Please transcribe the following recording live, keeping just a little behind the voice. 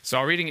So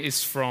our reading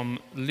is from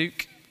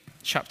Luke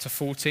chapter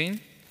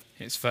 14.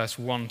 It's verse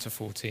 1 to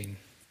 14.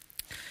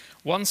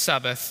 One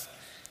Sabbath,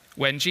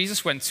 when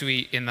Jesus went to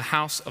eat in the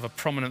house of a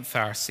prominent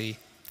Pharisee,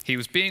 he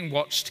was being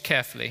watched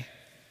carefully.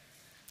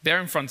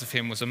 There in front of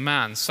him was a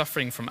man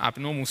suffering from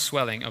abnormal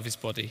swelling of his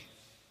body.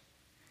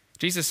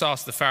 Jesus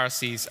asked the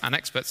Pharisees and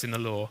experts in the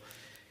law,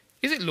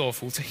 "Is it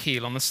lawful to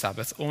heal on the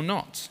Sabbath or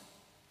not?"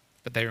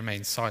 But they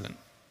remained silent.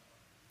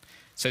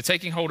 So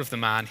taking hold of the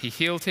man, he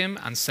healed him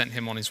and sent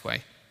him on his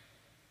way.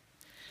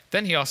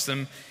 Then he asked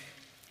them,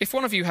 "If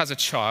one of you has a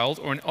child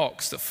or an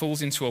ox that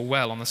falls into a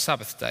well on the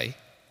Sabbath day,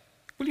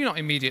 will you not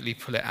immediately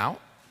pull it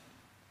out?"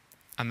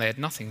 And they had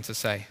nothing to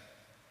say.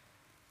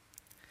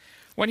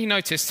 When he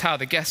noticed how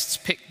the guests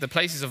picked the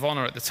places of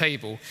honor at the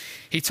table,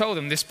 he told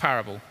them this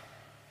parable.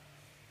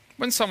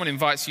 When someone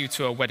invites you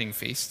to a wedding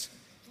feast,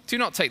 do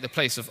not take the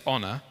place of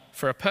honor,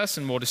 for a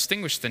person more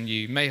distinguished than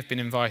you may have been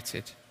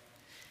invited.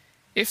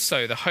 If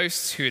so, the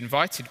hosts who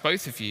invited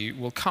both of you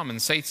will come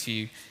and say to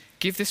you,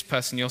 "Give this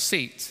person your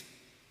seat."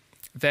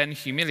 Then,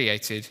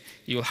 humiliated,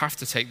 you will have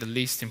to take the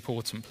least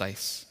important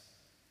place.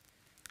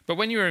 But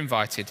when you are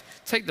invited,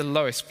 take the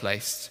lowest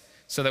place,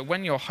 so that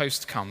when your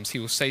host comes, he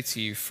will say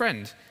to you,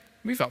 "Friend,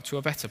 move up to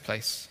a better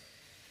place."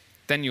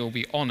 Then you will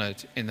be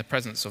honored in the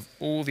presence of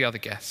all the other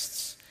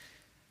guests.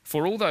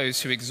 For all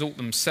those who exalt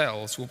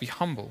themselves will be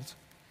humbled,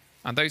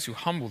 and those who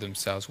humble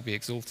themselves will be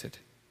exalted.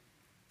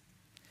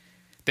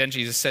 Then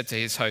Jesus said to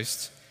his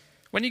host,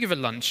 "When you give a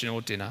luncheon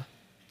or dinner,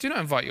 do not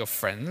invite your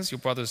friends, your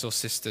brothers or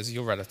sisters,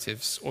 your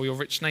relatives, or your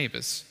rich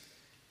neighbors.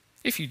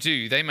 If you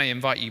do, they may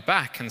invite you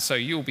back, and so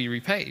you will be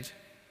repaid.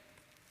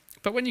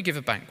 But when you give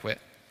a banquet,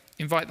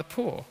 invite the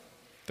poor,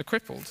 the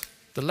crippled,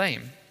 the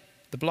lame,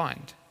 the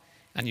blind,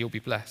 and you'll be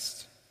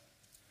blessed.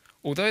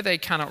 Although they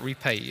cannot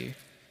repay you,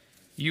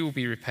 you will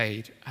be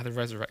repaid at the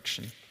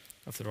resurrection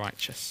of the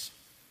righteous."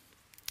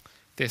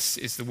 This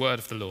is the word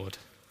of the Lord.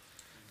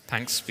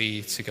 Thanks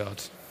be to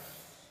God.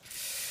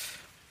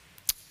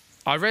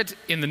 I read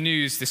in the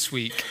news this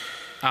week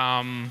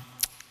an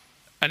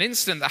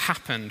incident that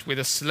happened with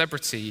a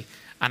celebrity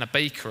and a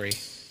bakery.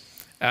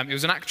 It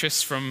was an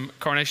actress from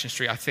Coronation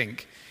Street, I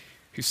think,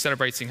 who's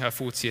celebrating her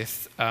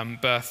 40th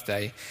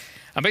birthday.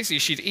 And basically,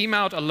 she'd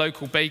emailed a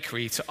local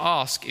bakery to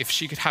ask if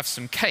she could have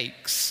some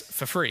cakes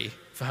for free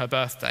for her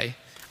birthday.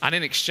 And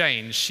in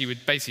exchange, she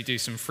would basically do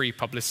some free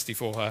publicity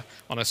for her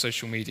on her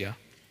social media.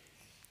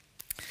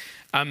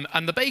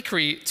 And the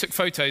bakery took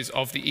photos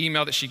of the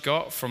email that she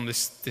got from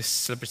this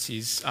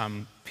celebrity's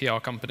PR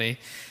company,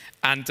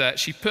 and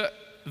she put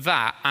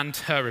that and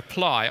her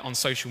reply on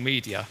social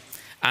media.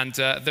 And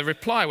the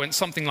reply went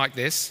something like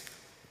this: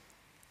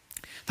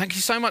 "Thank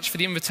you so much for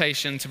the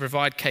invitation to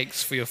provide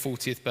cakes for your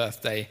 40th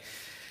birthday.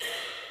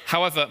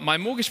 However, my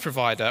mortgage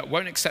provider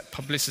won't accept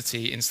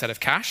publicity instead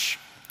of cash,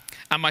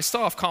 and my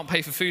staff can't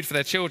pay for food for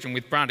their children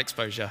with brand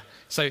exposure.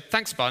 So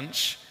thanks a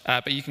bunch,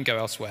 but you can go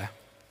elsewhere."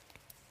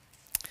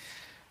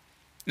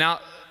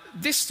 Now,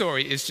 this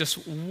story is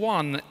just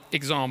one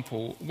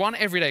example, one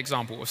everyday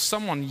example of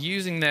someone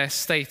using their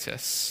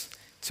status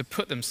to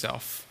put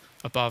themselves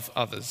above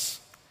others.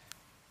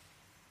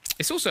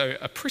 It's also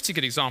a pretty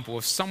good example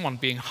of someone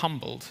being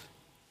humbled.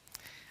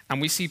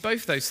 And we see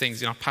both those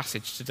things in our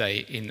passage today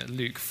in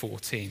Luke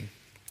 14.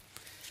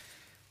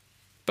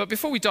 But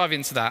before we dive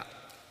into that,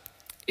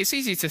 it's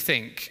easy to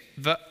think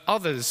that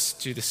others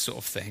do this sort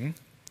of thing,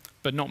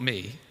 but not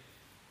me.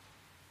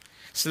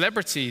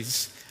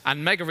 Celebrities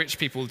and mega rich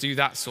people do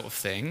that sort of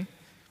thing.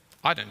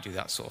 I don't do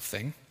that sort of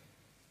thing.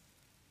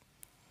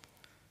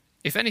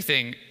 If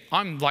anything,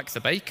 I'm like the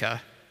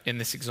baker in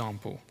this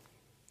example.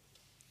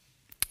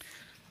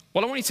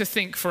 Well, I want you to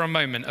think for a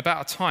moment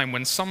about a time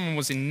when someone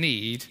was in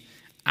need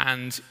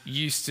and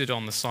you stood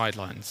on the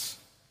sidelines.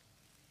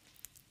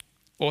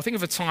 Or think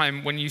of a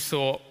time when you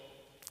thought,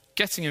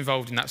 getting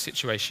involved in that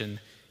situation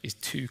is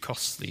too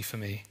costly for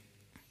me.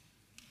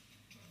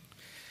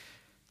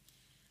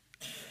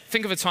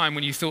 Think of a time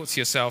when you thought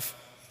to yourself,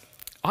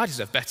 I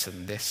deserve better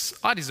than this.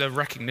 I deserve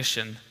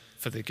recognition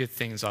for the good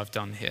things I've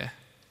done here.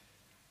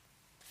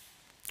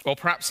 Or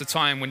perhaps a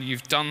time when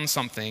you've done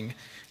something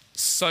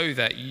so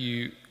that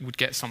you would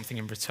get something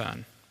in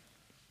return.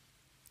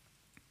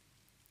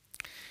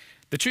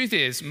 The truth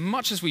is,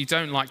 much as we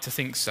don't like to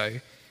think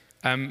so,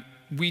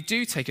 we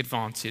do take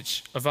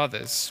advantage of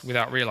others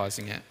without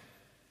realizing it.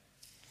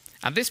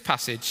 And this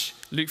passage,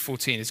 Luke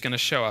 14, is going to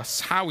show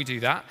us how we do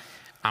that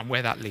and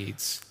where that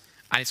leads.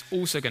 And it's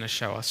also going to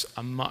show us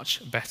a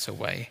much better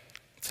way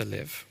to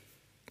live.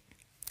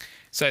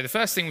 So the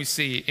first thing we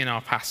see in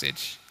our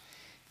passage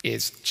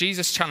is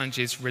Jesus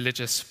challenges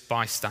religious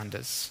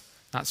bystanders.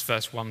 That's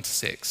verse 1 to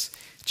 6.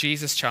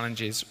 Jesus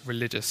challenges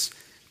religious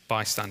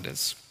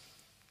bystanders.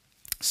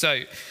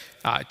 So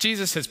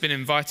Jesus has been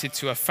invited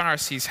to a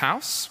Pharisee's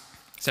house.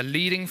 It's a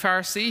leading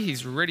Pharisee.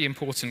 He's a really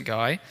important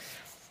guy.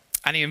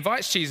 And he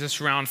invites Jesus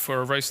around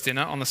for a roast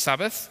dinner on the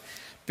Sabbath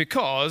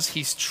because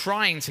he's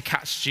trying to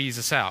catch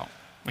Jesus out.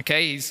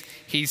 Okay,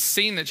 he's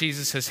seen that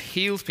Jesus has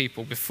healed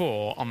people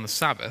before on the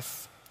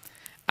Sabbath,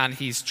 and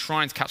he's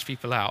trying to catch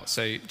people out.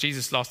 So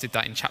Jesus last did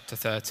that in chapter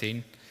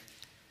 13.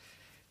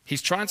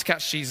 He's trying to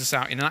catch Jesus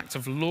out in an act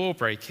of law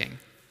breaking.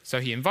 So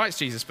he invites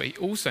Jesus, but he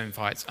also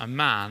invites a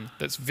man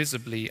that's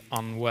visibly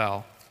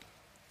unwell.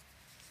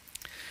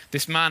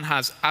 This man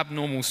has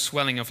abnormal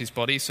swelling of his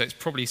body, so it's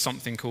probably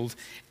something called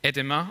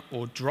edema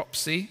or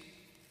dropsy.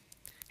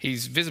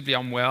 He's visibly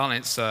unwell, and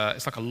it's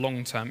like a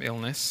long-term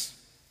illness.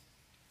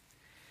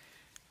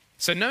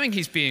 So knowing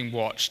he's being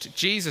watched,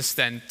 Jesus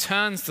then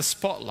turns the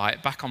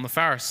spotlight back on the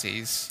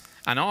Pharisees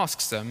and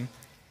asks them,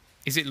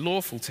 is it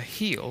lawful to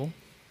heal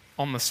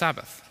on the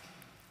Sabbath?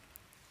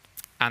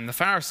 And the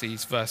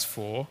Pharisees, verse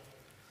 4,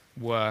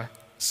 were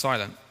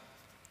silent.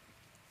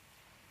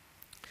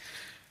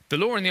 The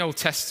law in the Old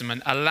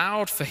Testament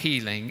allowed for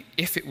healing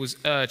if it was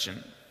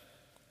urgent.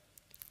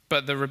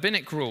 But the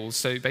rabbinic rules,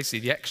 so basically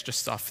the extra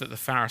stuff that the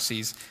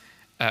Pharisees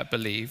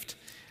believed,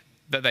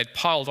 that they'd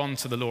piled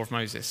onto the law of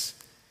Moses,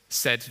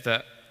 said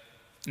that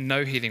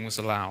no healing was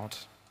allowed.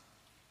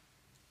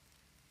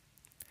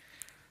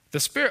 The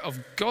spirit of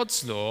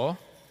God's law,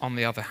 on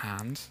the other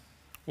hand,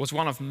 was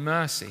one of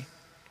mercy.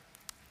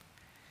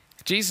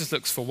 Jesus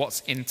looks for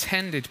what's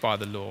intended by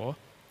the law,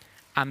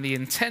 and the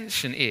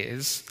intention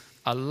is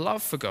a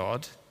love for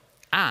God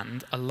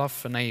and a love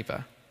for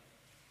neighbor.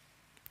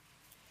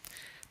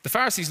 The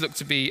Pharisees look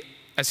to be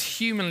as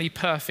humanly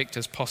perfect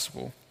as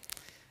possible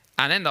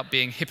and end up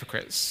being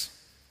hypocrites.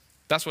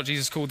 That's what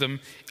Jesus called them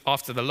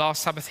after the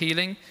last Sabbath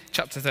healing,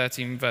 chapter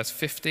 13, verse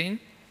 15.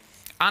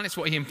 And it's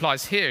what he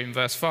implies here in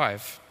verse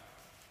 5.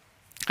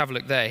 Have a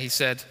look there.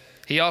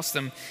 He asked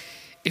them,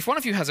 if one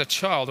of you has a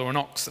child or an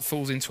ox that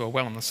falls into a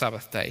well on the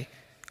Sabbath day,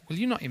 will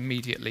you not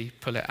immediately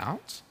pull it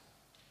out?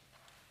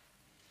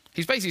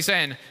 He's basically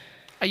saying,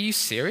 are you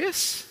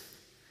serious?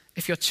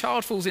 If your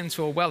child falls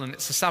into a well and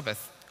it's a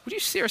Sabbath, would you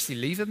seriously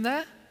leave them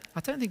there?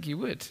 I don't think you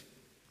would.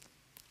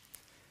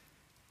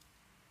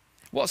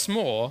 What's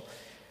more,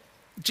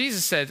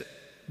 Jesus said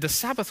the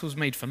Sabbath was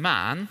made for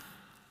man,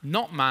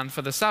 not man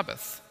for the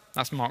Sabbath.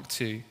 That's Mark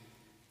 2,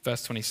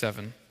 verse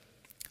 27.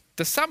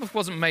 The Sabbath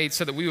wasn't made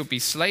so that we would be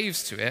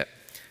slaves to it.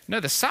 No,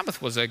 the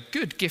Sabbath was a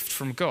good gift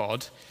from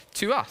God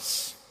to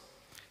us,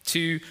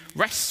 to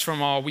rest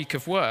from our week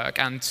of work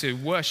and to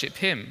worship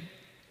him.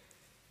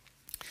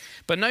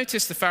 But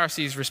notice the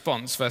Pharisees'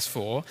 response, verse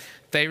 4,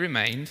 they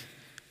remained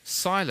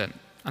silent.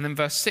 And then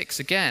verse 6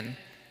 again,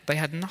 they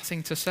had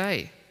nothing to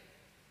say.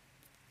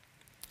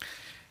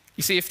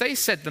 You see, if they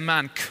said the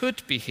man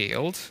could be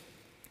healed,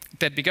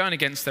 they'd be going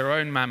against their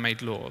own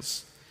man-made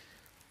laws.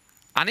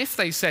 And if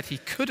they said he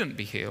couldn't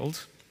be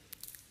healed,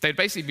 they'd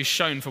basically be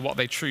shown for what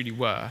they truly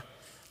were,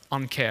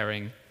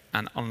 uncaring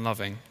and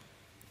unloving.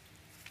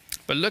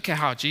 But look at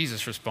how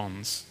Jesus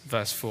responds,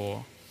 verse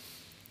 4.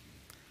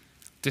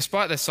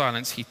 Despite their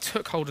silence, he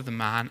took hold of the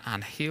man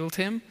and healed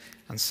him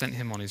and sent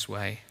him on his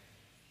way.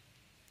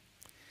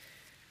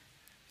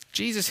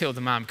 Jesus healed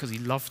the man because he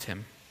loved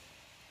him.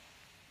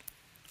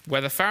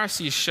 Where the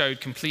Pharisees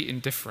showed complete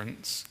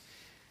indifference,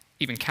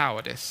 even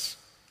cowardice,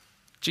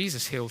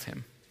 Jesus healed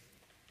him.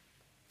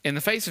 In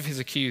the face of his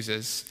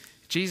accusers,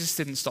 Jesus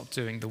didn't stop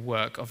doing the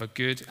work of a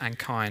good and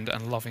kind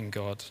and loving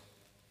God.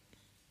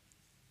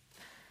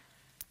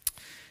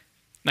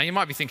 Now you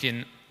might be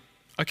thinking,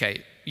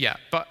 okay, yeah,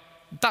 but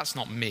that's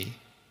not me.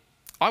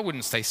 I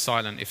wouldn't stay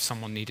silent if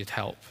someone needed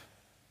help.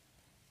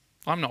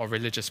 I'm not a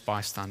religious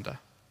bystander.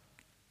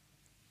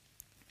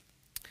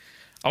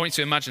 I want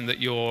you to imagine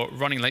that you're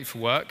running late for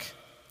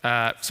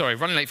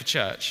running late for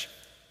church,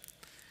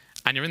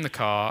 and you're in the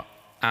car,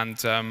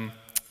 and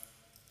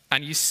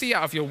you see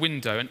out of your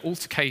window an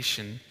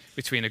altercation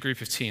between a group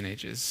of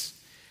teenagers,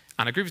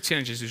 and a group of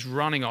teenagers who's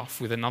running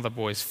off with another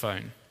boy's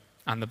phone,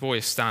 and the boy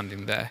is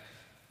standing there,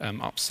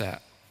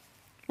 upset.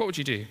 What would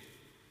you do?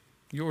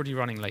 You're already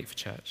running late for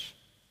church.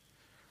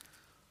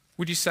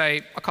 Would you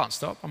say, I can't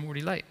stop, I'm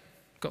already late,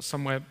 I've got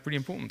somewhere really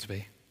important to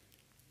be?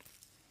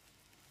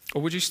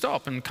 Or would you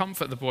stop and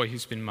comfort the boy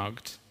who's been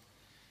mugged?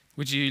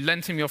 Would you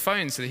lend him your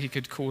phone so that he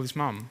could call his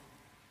mum?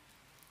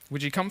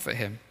 Would you comfort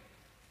him,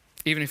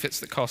 even if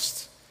it's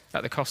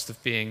at the cost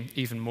of being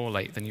even more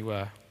late than you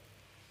were?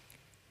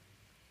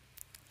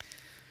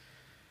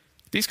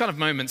 These kind of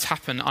moments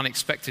happen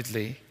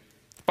unexpectedly,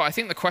 but I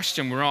think the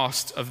question we're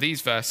asked of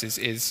these verses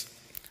is,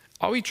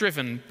 are we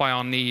driven by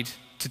our need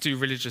to do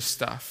religious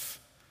stuff,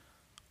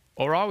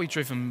 or are we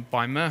driven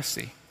by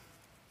mercy?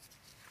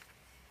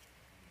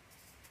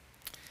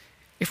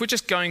 If we're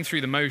just going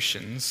through the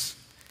motions,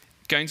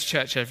 going to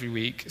church every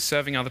week,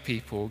 serving other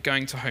people,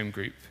 going to home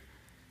group,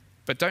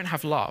 but don't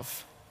have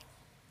love,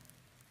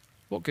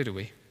 what good are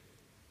we?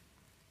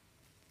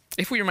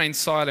 If we remain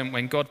silent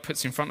when God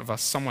puts in front of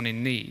us someone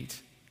in need,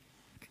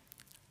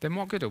 then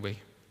what good are we?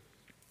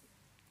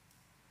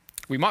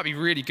 We might be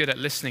really good at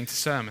listening to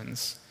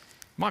sermons,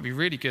 might be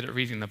really good at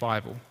reading the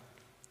Bible,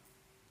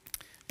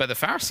 but the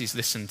Pharisees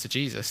listened to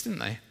Jesus, didn't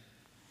they?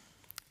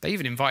 They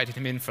even invited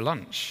him in for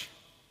lunch.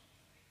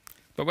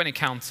 But when it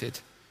counted,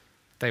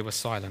 they were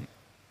silent.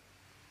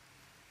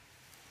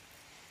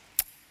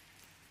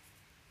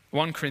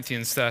 1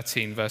 Corinthians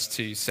 13, verse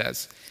 2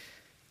 says,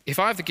 if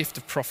I have the gift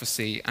of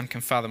prophecy and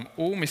can fathom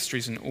all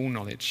mysteries and all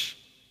knowledge,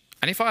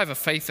 and if I have a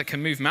faith that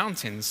can move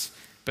mountains,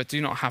 but do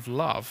not have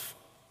love,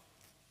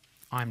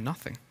 I am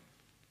nothing.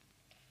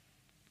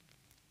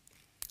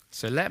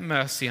 So let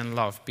mercy and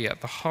love be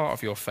at the heart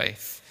of your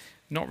faith,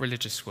 not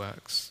religious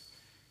works.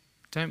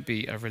 Don't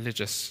be a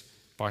religious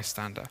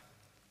bystander.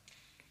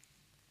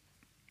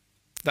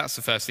 That's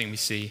the first thing we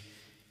see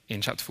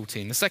in chapter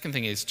 14. The second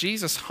thing is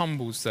Jesus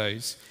humbles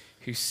those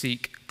who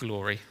seek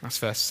glory. That's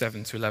verse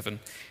 7 to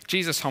 11.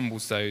 Jesus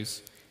humbles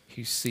those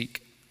who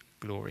seek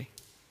glory.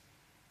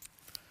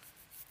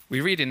 We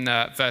read in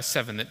verse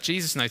 7 that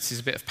Jesus notices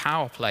a bit of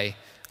power play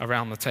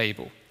around the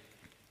table.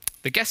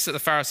 The guests at the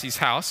Pharisees'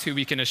 house, who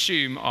we can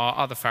assume are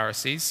other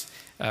Pharisees,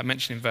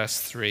 mentioned in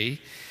verse 3,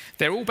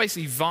 they're all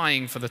basically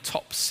vying for the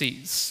top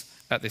seats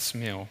at this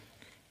meal.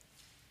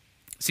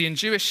 See, in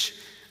Jewish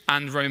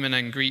and Roman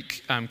and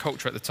Greek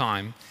culture at the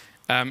time,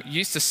 you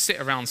used to sit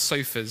around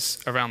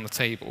sofas around the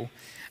table,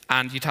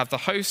 and you'd have the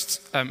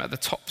host at the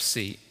top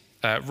seat,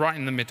 right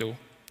in the middle,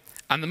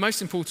 and the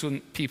most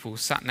important people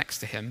sat next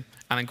to him,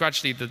 and then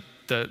gradually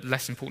the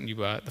less important you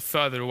were, the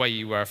further away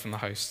you were from the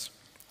host.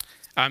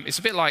 It's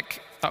a bit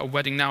like at a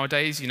wedding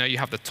nowadays. You know, you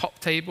have the top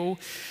table,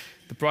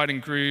 the bride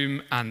and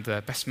groom, and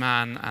the best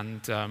man,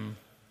 and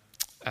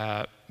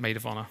maid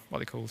of honor, what are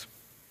they called?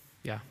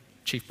 Yeah,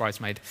 chief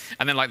bridesmaid.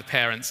 And then like the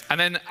parents. And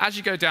then as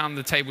you go down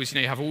the tables, you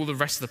know, you have all the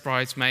rest of the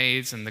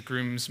bridesmaids and the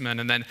groomsmen.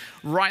 And then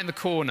right in the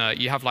corner,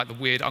 you have like the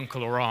weird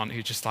uncle or aunt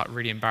who's just like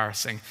really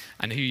embarrassing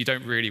and who you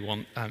don't really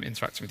want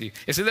interacting with you.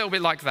 It's a little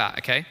bit like that,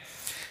 okay?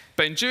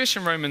 But in Jewish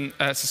and Roman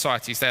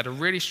societies, they had a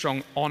really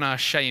strong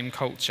honor-shame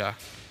culture.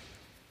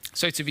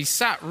 So to be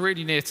sat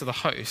really near to the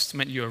host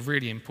meant you were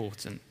really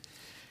important.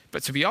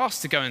 But to be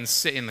asked to go and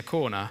sit in the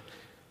corner,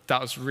 that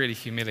was really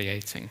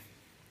humiliating.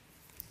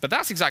 But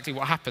that's exactly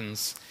what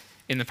happens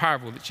in the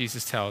parable that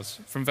Jesus tells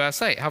from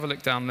verse 8. Have a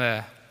look down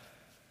there.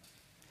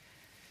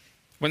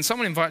 When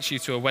someone invites you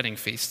to a wedding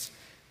feast,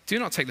 do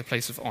not take the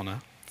place of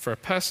honor, for a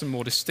person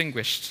more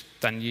distinguished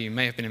than you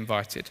may have been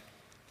invited.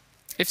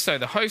 If so,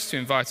 the host who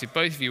invited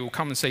both of you will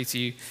come and say to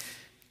you,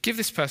 give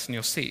this person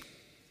your seat.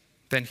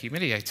 Then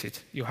humiliated,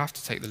 you'll have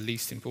to take the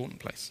least important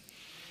place.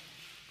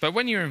 But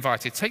when you're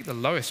invited, take the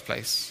lowest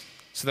place,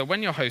 so that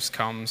when your host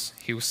comes,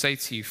 he will say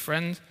to you,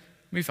 friend,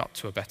 move up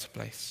to a better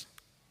place.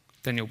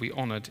 Then you'll be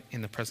honored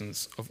in the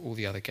presence of all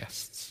the other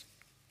guests.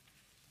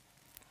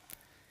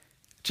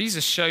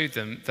 Jesus showed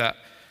them that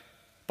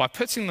by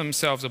putting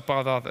themselves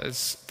above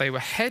others, they were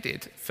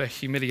headed for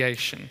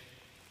humiliation.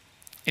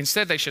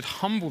 Instead, they should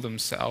humble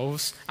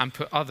themselves and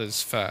put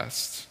others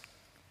first.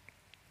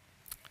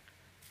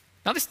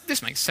 Now,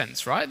 this makes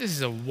sense, right? This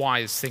is a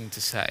wise thing to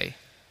say.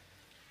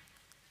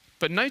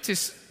 But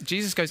notice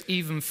Jesus goes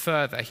even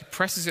further. He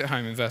presses it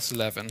home in verse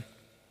 11.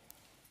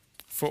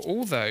 For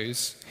all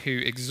those who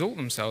exalt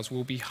themselves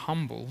will be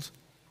humbled,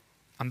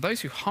 and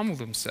those who humble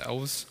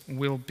themselves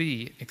will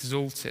be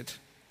exalted.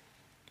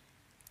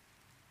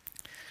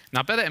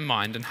 Now, bear that in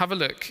mind and have a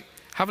look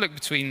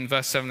between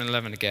verse 7 and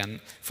 11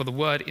 again for the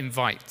word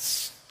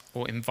invites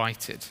or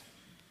invited.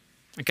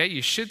 Okay,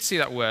 you should see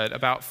that word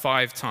about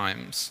 5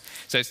 times.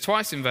 So it's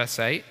twice in verse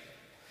 8,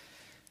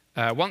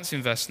 once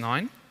in verse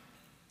 9,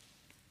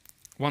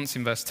 once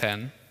in verse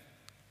 10.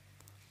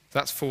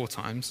 That's 4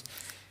 times.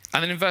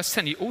 And then in verse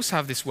 10, you also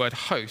have this word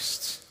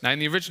host. Now in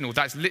the original,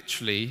 that's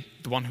literally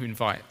the one who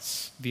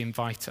invites, the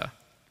inviter.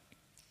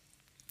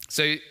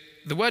 So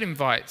the word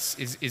invites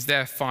is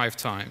there 5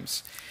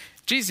 times.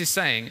 Jesus is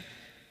saying,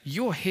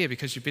 you're here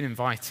because you've been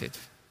invited.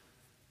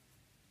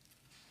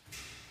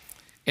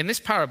 In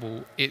this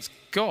parable, it's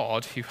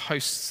God who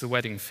hosts the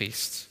wedding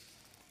feast.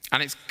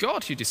 And it's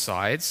God who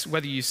decides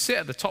whether you sit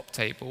at the top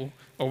table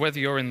or whether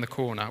you're in the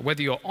corner,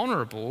 whether you're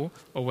honorable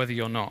or whether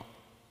you're not.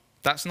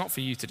 That's not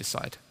for you to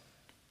decide.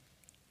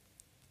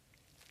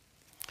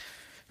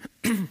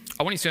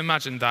 I want you to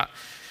imagine that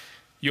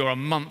you're a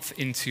month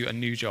into a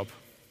new job.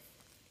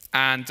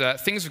 And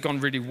things have gone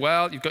really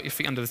well. You've got your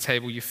feet under the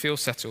table. You feel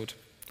settled.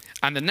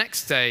 And the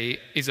next day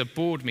is a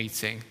board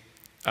meeting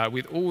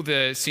with all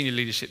the senior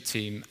leadership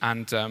team.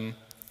 And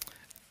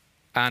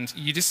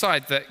you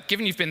decide that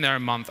given you've been there a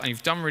month and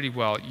you've done really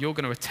well, you're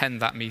going to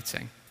attend that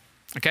meeting.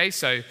 Okay,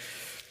 so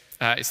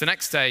it's the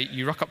next day.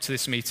 You rock up to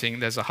this meeting.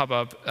 There's a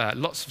hubbub,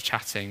 lots of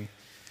chatting.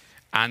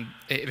 And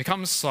it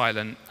becomes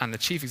silent, and the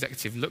chief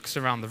executive looks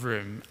around the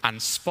room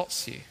and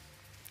spots you. And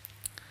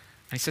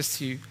he says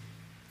to you,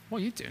 what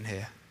are you doing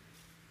here?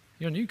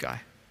 You're a new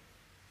guy.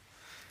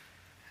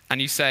 And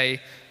you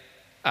say,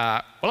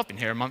 well, I've been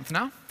here a month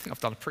now. I think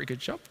I've done a pretty good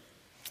job.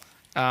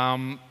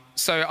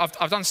 So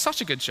I've done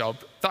such a good job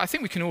that I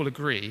think we can all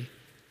agree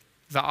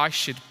that I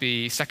should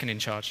be second in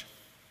charge.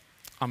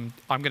 I'm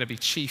going to be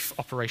chief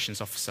operations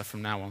officer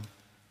from now on.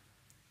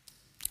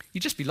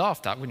 You'd just be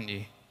laughed at, wouldn't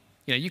you?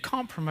 You know, you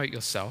can't promote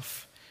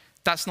yourself.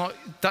 That's not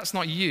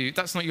you.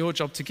 That's not your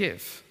job to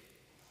give.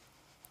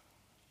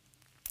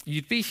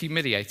 You'd be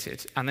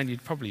humiliated, and then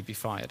you'd probably be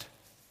fired.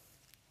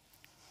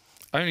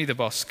 Only the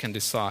boss can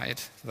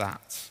decide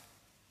that.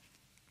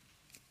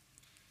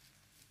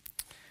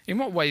 In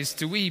what ways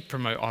do we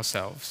promote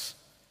ourselves?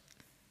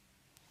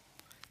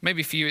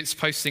 Maybe for you it's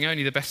posting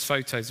only the best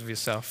photos of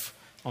yourself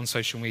on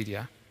social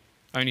media.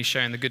 only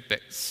showing the good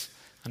bits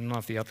and none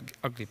of the other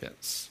ugly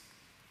bits.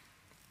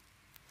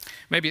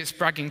 Maybe it's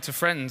bragging to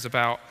friends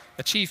about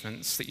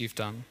achievements that you've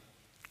done,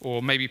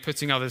 or maybe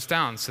putting others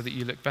down so that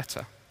you look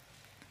better.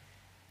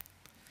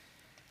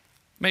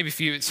 Maybe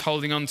for you it's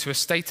holding on to a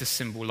status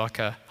symbol like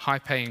a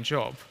high-paying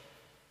job,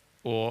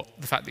 or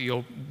the fact that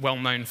you're well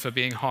known for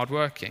being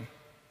hardworking.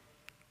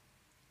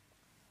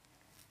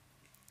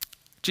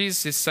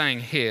 Jesus is saying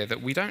here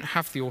that we don't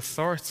have the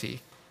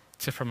authority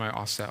to promote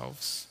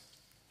ourselves.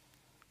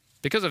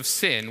 Because of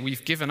sin,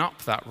 we've given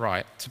up that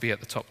right to be at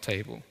the top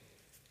table.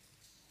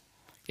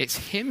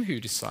 It's him who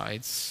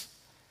decides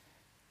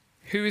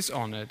who is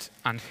honored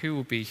and who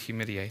will be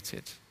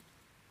humiliated.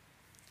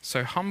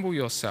 So humble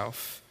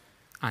yourself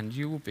and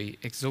you will be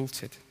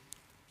exalted.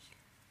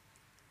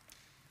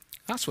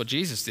 That's what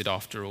Jesus did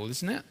after all,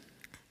 isn't it?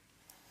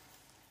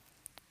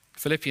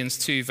 Philippians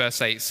 2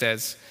 verse 8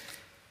 says,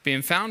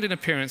 being found in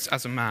appearance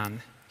as a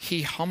man,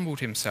 he humbled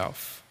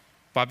himself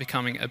by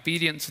becoming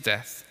obedient to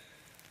death,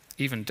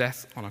 even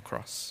death on a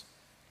cross.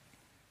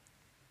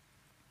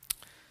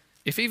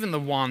 If even the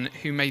one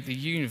who made the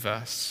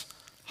universe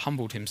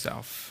humbled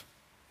himself,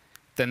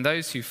 then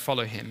those who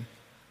follow him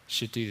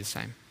should do the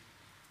same.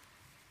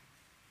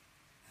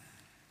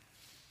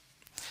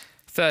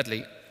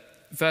 Thirdly,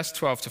 verse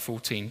 12 to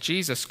 14,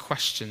 Jesus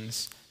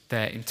questions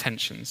their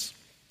intentions.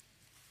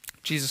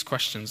 Jesus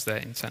questions their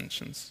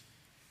intentions.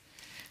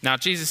 Now,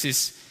 Jesus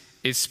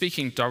is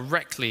speaking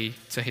directly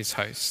to his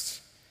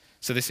host.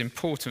 So this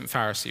important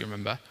Pharisee,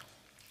 remember?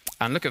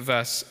 And look at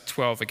verse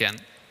 12 again.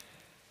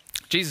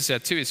 Jesus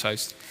said to his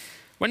host,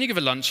 when you give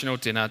a luncheon or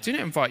dinner, do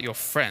not invite your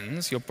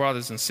friends, your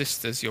brothers and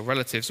sisters, your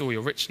relatives, or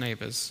your rich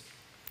neighbors.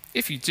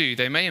 If you do,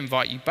 they may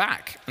invite you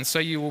back, and so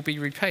you will be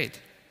repaid.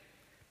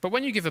 But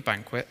when you give a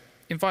banquet,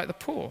 invite the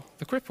poor,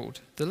 the crippled,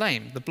 the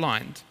lame, the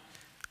blind,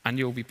 and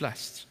you will be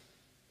blessed.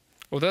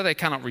 Although they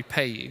cannot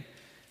repay you,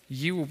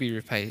 you will be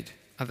repaid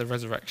at the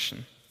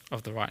resurrection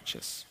of the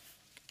righteous.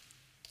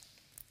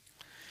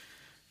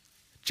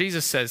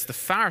 Jesus says the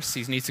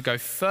Pharisees need to go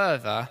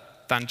further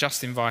than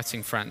just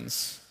inviting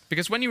friends.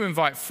 Because when you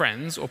invite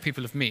friends or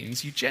people of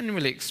means, you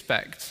genuinely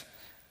expect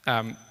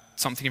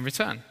something in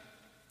return.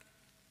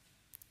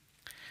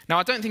 Now,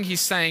 I don't think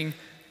he's saying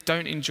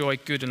don't enjoy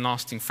good and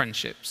lasting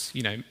friendships.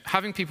 You know,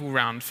 having people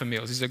around for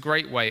meals is a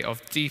great way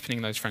of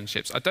deepening those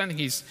friendships. I don't think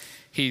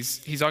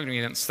he's arguing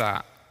against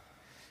that.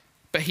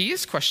 But he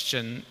is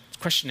questioning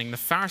the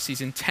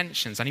Pharisees'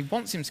 intentions, and he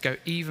wants him to go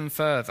even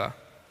further.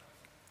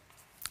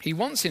 He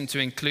wants him to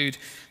include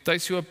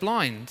those who are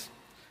blind,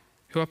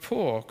 who are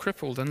poor,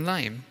 crippled, and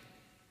lame.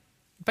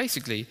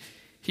 Basically,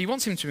 he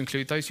wants him to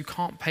include those who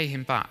can't pay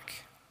him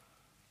back.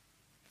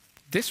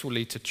 This will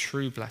lead to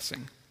true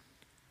blessing.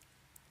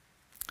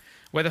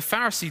 Where the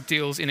Pharisee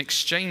deals in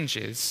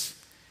exchanges,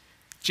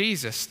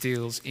 Jesus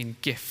deals in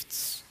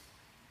gifts.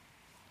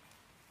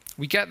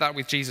 We get that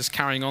with Jesus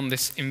carrying on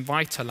this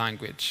inviter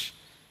language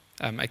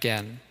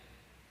again.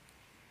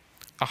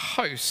 A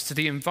host,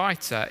 the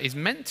inviter, is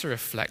meant to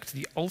reflect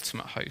the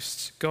ultimate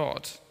host,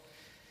 God.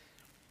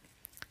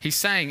 He's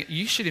saying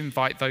you should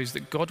invite those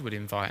that God would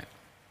invite.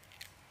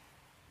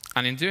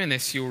 And in doing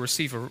this, you'll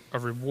receive a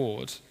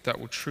reward that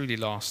will truly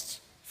last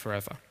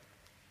forever.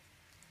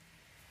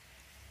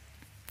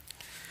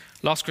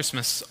 Last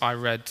Christmas, I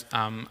read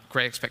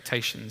Great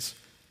Expectations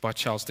by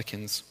Charles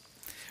Dickens,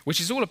 which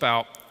is all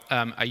about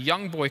a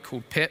young boy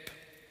called Pip,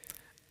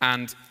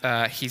 and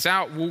he's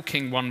out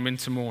walking one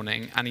winter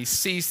morning, and he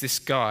sees this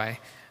guy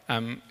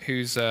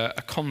who's a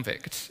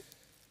convict,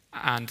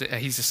 and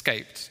he's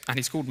escaped, and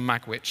he's called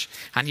Magwitch,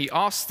 and he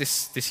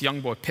asks this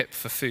young boy Pip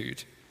for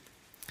food.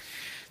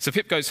 So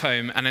Pip goes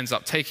home and ends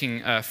up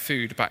taking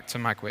food back to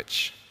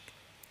Magwitch.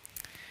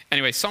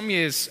 Anyway, some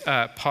years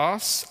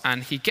pass,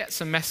 and he gets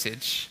a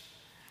message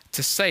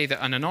to say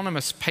that an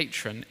anonymous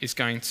patron is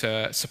going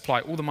to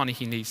supply all the money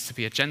he needs to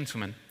be a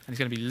gentleman, and he's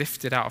going to be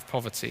lifted out of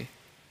poverty.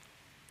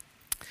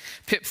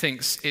 Pip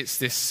thinks it's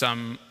this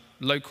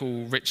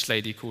local rich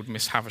lady called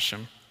Miss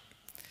Havisham.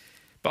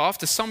 But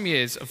after some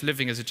years of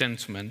living as a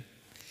gentleman,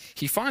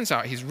 he finds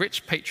out his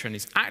rich patron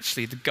is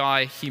actually the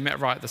guy he met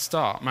right at the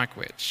start,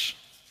 Magwitch.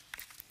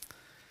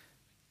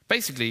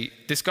 Basically,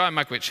 this guy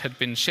Magwitch had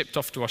been shipped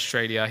off to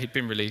Australia, he'd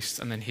been released,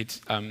 and then he'd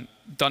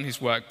done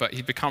his work, but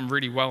he'd become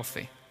really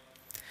wealthy.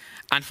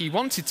 And he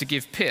wanted to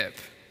give Pip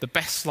the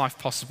best life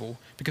possible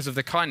because of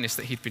the kindness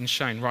that he'd been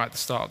shown right at the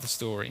start of the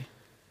story.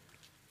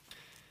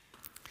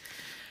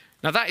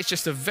 Now, that is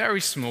just a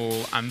very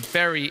small and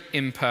very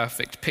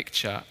imperfect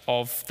picture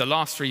of the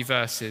last 3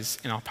 verses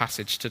in our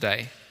passage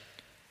today.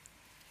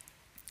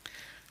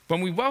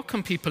 When we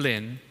welcome people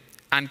in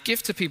and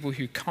give to people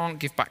who can't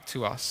give back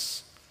to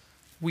us,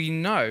 we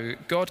know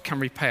God can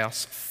repay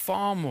us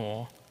far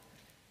more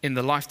in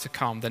the life to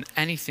come than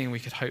anything we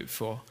could hope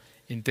for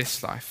in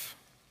this life.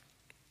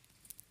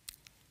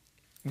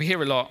 We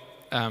hear a lot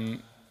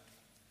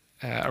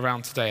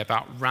around today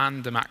about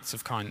random acts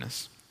of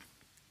kindness.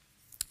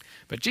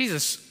 But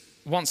Jesus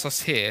wants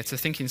us here to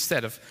think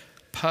instead of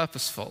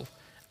purposeful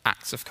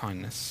acts of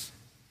kindness.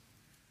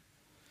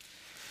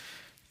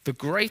 The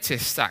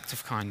greatest act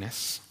of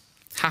kindness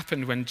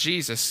happened when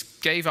Jesus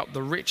gave up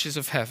the riches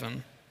of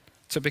heaven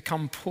to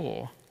become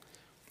poor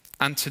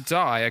and to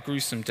die a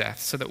gruesome death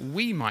so that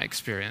we might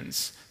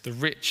experience the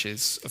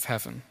riches of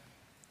heaven.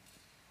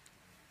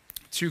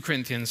 2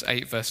 Corinthians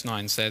 8 verse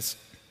 9 says,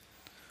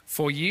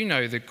 "For you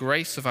know the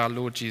grace of our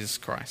Lord Jesus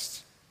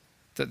Christ,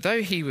 that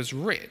though he was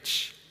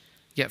rich,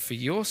 yet for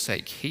your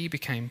sake he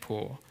became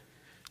poor,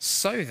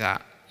 so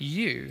that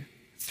you,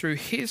 through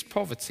his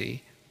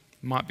poverty,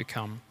 might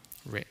become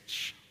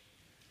rich."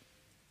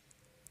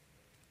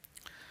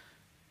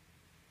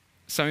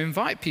 So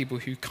invite people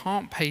who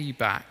can't pay you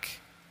back,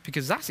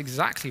 because that's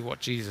exactly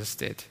what Jesus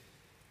did.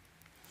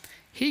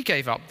 He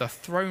gave up the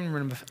throne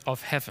room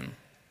of heaven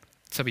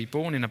to be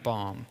born in a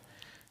barn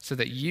so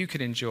that you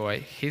could enjoy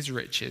his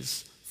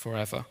riches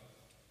forever.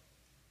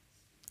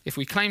 If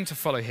we claim to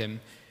follow him,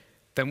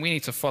 then we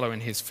need to follow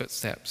in his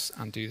footsteps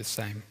and do the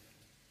same.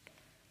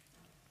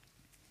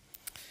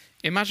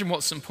 Imagine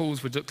what St.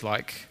 Paul's would look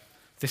like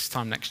this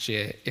time next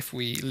year if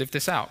we lived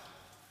this out.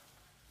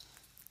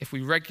 If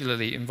we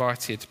regularly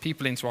invited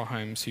people into our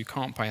homes who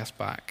can't pay us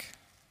back,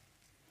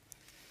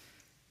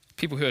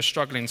 people who are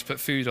struggling to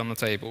put food on the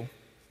table,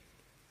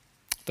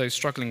 those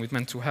struggling with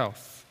mental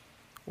health,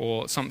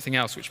 or something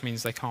else which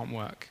means they can't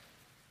work.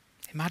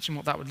 Imagine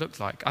what that would look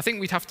like. I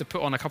think we'd have to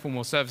put on a couple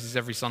more services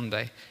every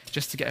Sunday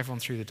just to get everyone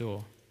through the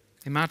door.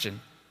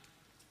 Imagine.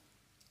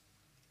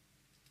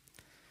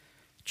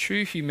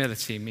 True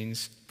humility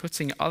means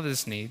putting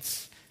others'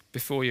 needs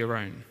before your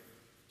own.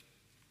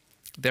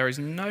 There is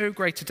no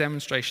greater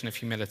demonstration of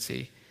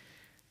humility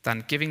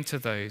than giving to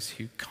those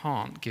who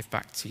can't give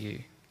back to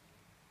you.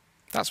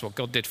 That's what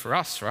God did for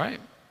us, right?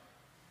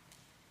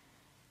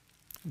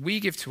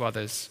 We give to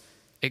others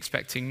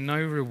expecting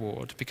no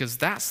reward, because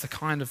that's the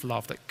kind of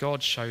love that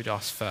God showed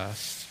us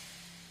first.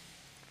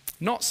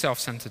 Not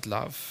self-centered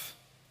love,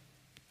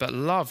 but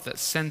love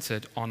that's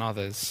centered on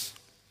others.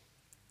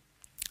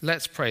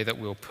 Let's pray that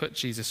we'll put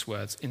Jesus'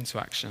 words into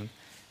action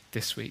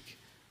this week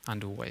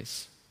and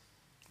always.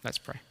 Let's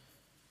pray.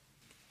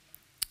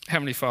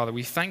 Heavenly Father,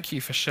 we thank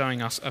you for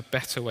showing us a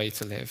better way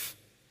to live.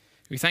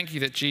 We thank you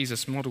that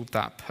Jesus modeled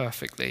that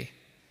perfectly.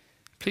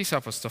 Please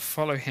help us to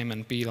follow him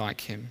and be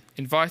like him,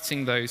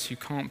 inviting those who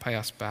can't pay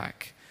us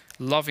back,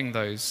 loving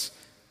those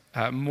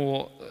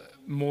more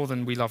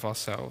than we love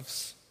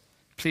ourselves.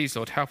 Please,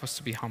 Lord, help us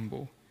to be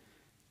humble,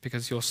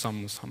 because your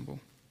Son was humble.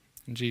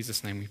 In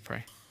Jesus' name we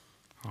pray.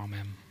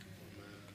 Amen.